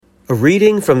A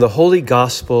reading from the Holy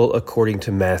Gospel according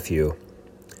to Matthew.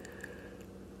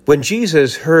 When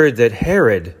Jesus heard that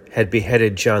Herod had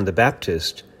beheaded John the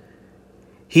Baptist,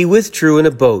 he withdrew in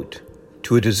a boat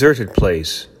to a deserted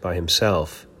place by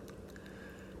himself.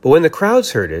 But when the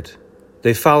crowds heard it,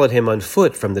 they followed him on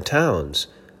foot from the towns.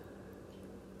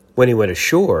 When he went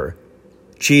ashore,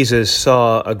 Jesus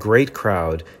saw a great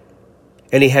crowd,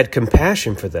 and he had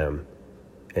compassion for them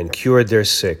and cured their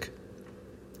sick.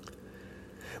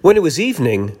 When it was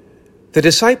evening, the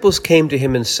disciples came to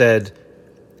him and said,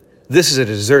 "This is a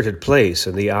deserted place,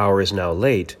 and the hour is now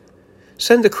late.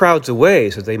 Send the crowds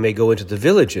away so they may go into the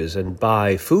villages and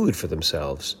buy food for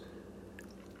themselves."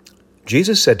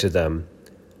 Jesus said to them,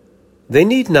 "They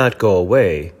need not go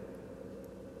away.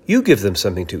 You give them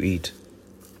something to eat."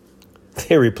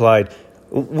 They replied,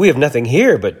 "We have nothing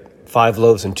here but 5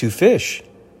 loaves and 2 fish."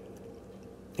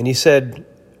 And he said,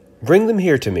 "Bring them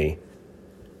here to me."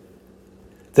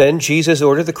 Then Jesus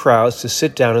ordered the crowds to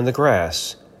sit down in the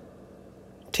grass.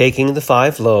 Taking the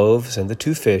 5 loaves and the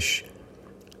 2 fish,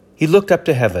 he looked up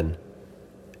to heaven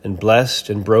and blessed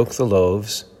and broke the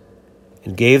loaves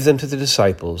and gave them to the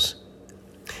disciples,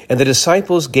 and the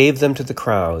disciples gave them to the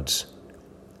crowds.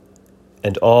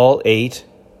 And all ate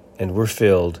and were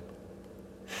filled.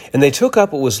 And they took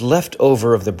up what was left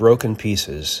over of the broken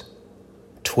pieces,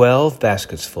 12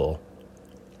 baskets full.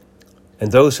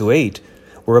 And those who ate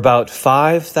were about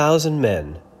 5,000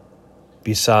 men,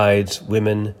 besides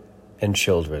women and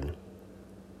children.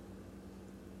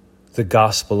 The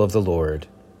Gospel of the Lord.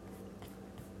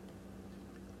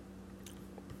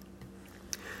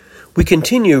 We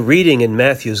continue reading in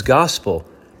Matthew's Gospel,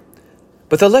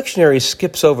 but the lectionary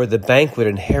skips over the banquet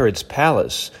in Herod's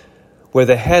palace, where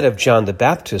the head of John the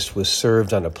Baptist was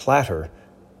served on a platter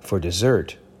for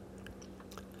dessert.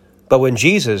 But when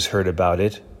Jesus heard about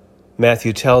it,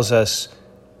 Matthew tells us,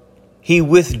 he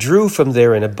withdrew from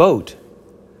there in a boat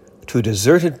to a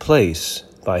deserted place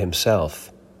by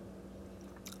himself.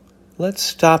 Let's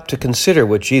stop to consider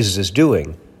what Jesus is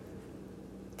doing.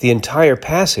 The entire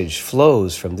passage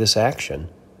flows from this action.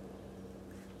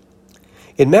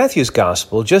 In Matthew's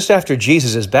Gospel, just after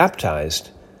Jesus is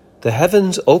baptized, the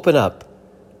heavens open up,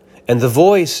 and the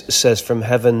voice says from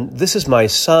heaven, "This is my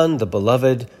Son, the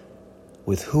beloved,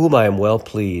 with whom I am well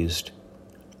pleased."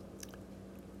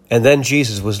 And then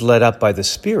Jesus was led up by the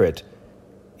Spirit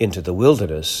into the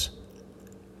wilderness.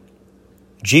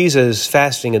 Jesus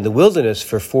fasting in the wilderness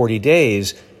for 40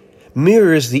 days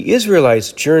mirrors the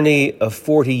Israelites' journey of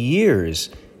 40 years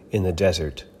in the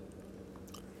desert.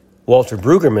 Walter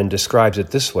Brueggemann describes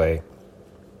it this way: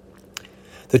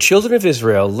 the children of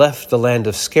Israel left the land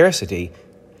of scarcity,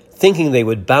 thinking they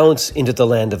would bounce into the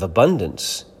land of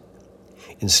abundance.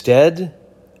 Instead,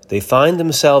 they find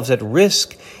themselves at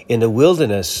risk in a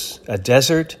wilderness, a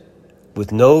desert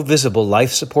with no visible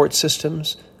life support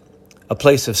systems, a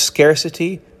place of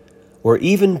scarcity where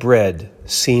even bread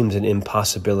seemed an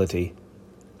impossibility.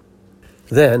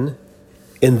 Then,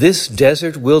 in this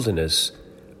desert wilderness,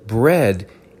 bread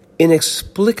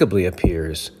inexplicably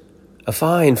appears. A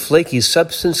fine, flaky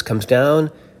substance comes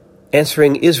down,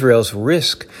 answering Israel's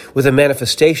risk with a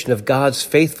manifestation of God's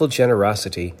faithful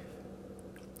generosity.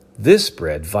 This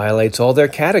bread violates all their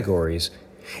categories.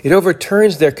 It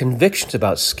overturns their convictions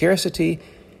about scarcity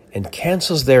and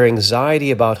cancels their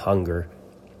anxiety about hunger.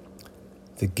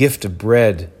 The gift of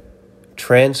bread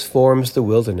transforms the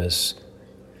wilderness.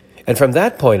 And from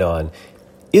that point on,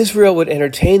 Israel would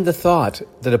entertain the thought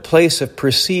that a place of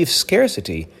perceived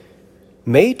scarcity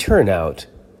may turn out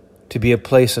to be a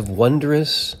place of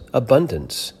wondrous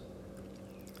abundance.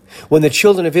 When the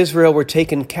children of Israel were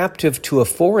taken captive to a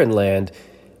foreign land,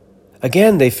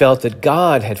 again they felt that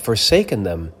God had forsaken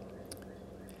them.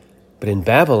 But in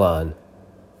Babylon,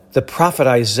 the prophet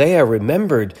Isaiah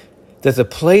remembered that the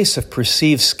place of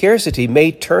perceived scarcity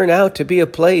may turn out to be a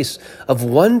place of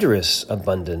wondrous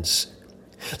abundance.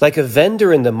 Like a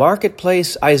vendor in the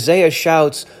marketplace, Isaiah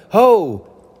shouts, "Ho!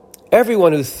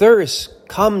 Everyone who thirsts,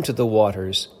 come to the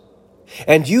waters.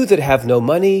 And you that have no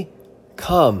money,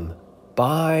 come,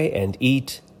 buy and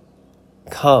eat.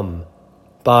 Come,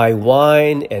 buy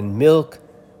wine and milk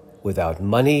without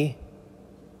money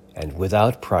and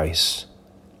without price."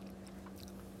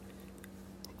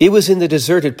 It was in the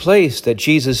deserted place that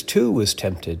Jesus too was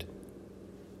tempted.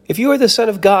 "If you are the Son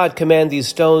of God, command these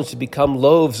stones to become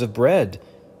loaves of bread."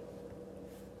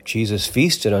 Jesus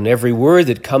feasted on every word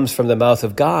that comes from the mouth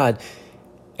of God,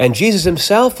 and Jesus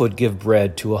himself would give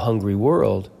bread to a hungry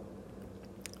world.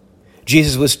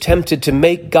 Jesus was tempted to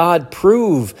make God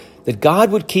prove that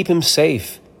God would keep him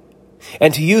safe,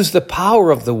 and to use the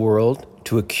power of the world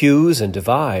to accuse and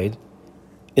divide,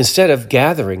 instead of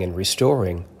gathering and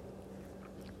restoring.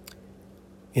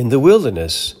 In the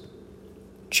wilderness,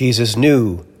 Jesus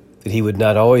knew that he would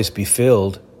not always be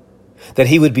filled, that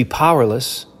he would be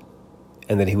powerless,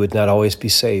 and that he would not always be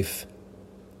safe.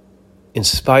 In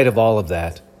spite of all of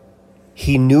that,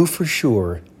 he knew for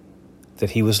sure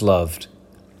that he was loved.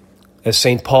 As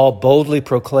St. Paul boldly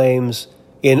proclaims,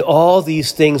 "In all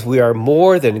these things we are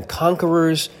more than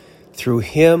conquerors through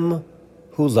him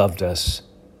who loved us."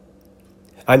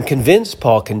 I'm convinced,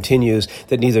 Paul continues,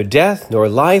 that neither death, nor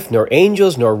life, nor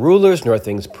angels, nor rulers, nor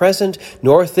things present,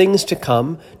 nor things to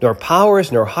come, nor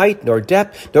powers, nor height, nor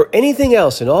depth, nor anything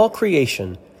else in all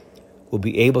creation will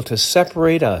be able to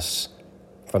separate us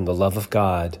from the love of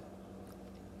God.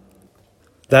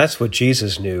 That's what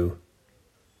Jesus knew.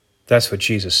 That's what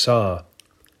Jesus saw.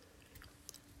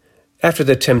 After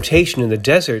the temptation in the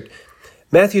desert,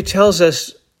 Matthew tells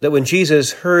us that when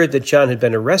Jesus heard that John had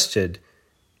been arrested,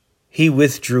 he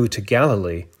withdrew to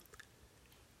Galilee.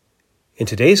 In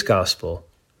today's gospel,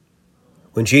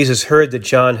 when Jesus heard that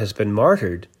John has been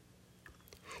martyred,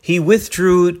 he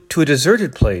withdrew to a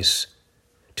deserted place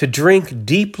to drink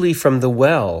deeply from the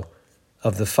well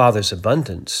of the Father's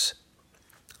abundance.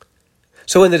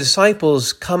 So when the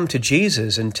disciples come to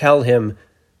Jesus and tell him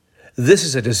this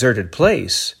is a deserted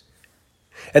place,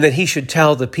 and that he should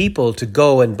tell the people to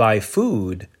go and buy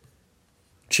food,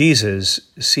 Jesus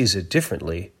sees it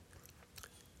differently.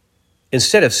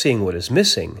 Instead of seeing what is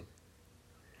missing,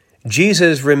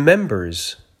 Jesus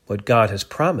remembers what God has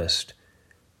promised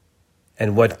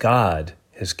and what God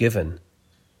has given.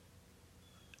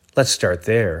 Let's start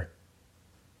there.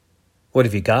 What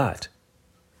have you got?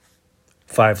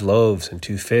 5 loaves and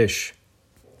 2 fish.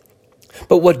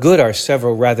 But what good are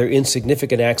several rather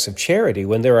insignificant acts of charity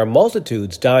when there are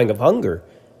multitudes dying of hunger?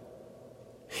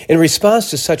 In response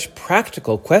to such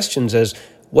practical questions as,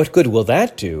 what good will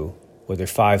that do? Whether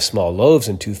 5 small loaves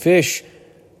and 2 fish,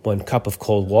 1 cup of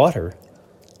cold water?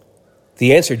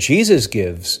 The answer Jesus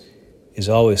gives is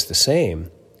always the same.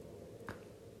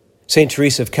 St.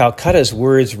 Teresa of Calcutta's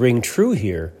words ring true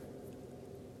here.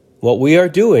 What we are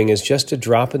doing is just a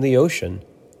drop in the ocean.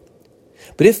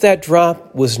 But if that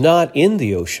drop was not in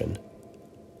the ocean,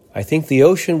 I think the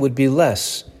ocean would be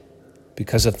less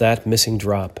because of that missing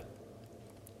drop.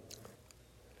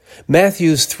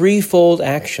 Matthew's threefold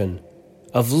action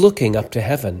of looking up to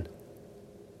heaven,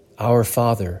 Our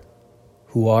Father,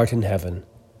 who art in heaven,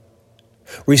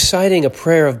 reciting a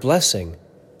prayer of blessing,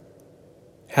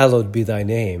 Hallowed be thy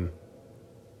name,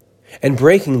 and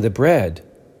breaking the bread,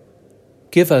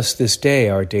 Give us this day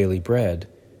our daily bread,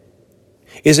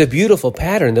 is a beautiful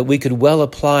pattern that we could well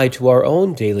apply to our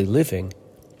own daily living.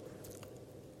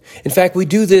 In fact, we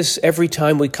do this every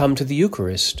time we come to the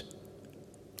Eucharist.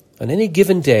 On any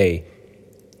given day,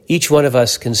 each one of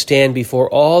us can stand before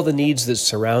all the needs that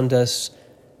surround us,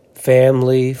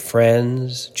 family,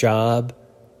 friends, job,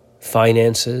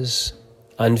 finances,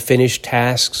 unfinished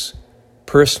tasks,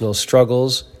 personal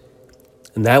struggles,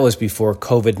 and that was before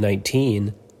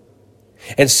COVID-19,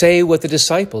 and say what the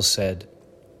disciples said,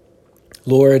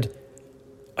 Lord,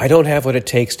 I don't have what it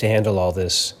takes to handle all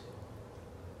this.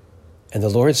 And the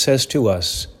Lord says to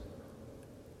us,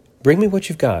 bring me what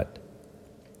you've got.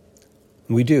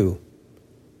 We do.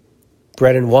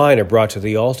 Bread and wine are brought to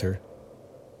the altar.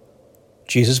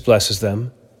 Jesus blesses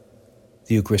them,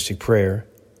 the Eucharistic prayer,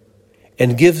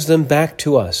 and gives them back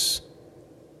to us,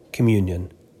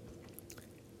 communion.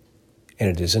 And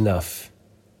it is enough.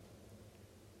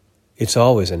 It's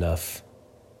always enough.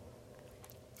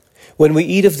 When we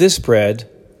eat of this bread,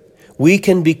 we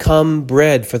can become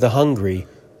bread for the hungry,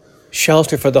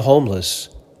 shelter for the homeless,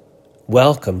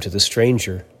 welcome to the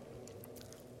stranger.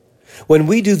 When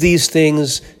we do these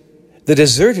things, the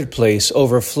deserted place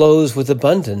overflows with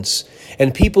abundance,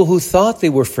 and people who thought they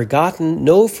were forgotten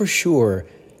know for sure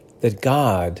that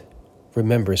God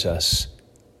remembers us.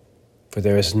 For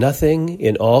there is nothing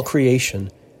in all creation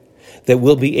that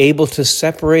will be able to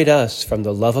separate us from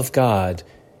the love of God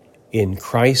in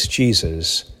Christ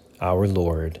Jesus our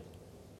Lord.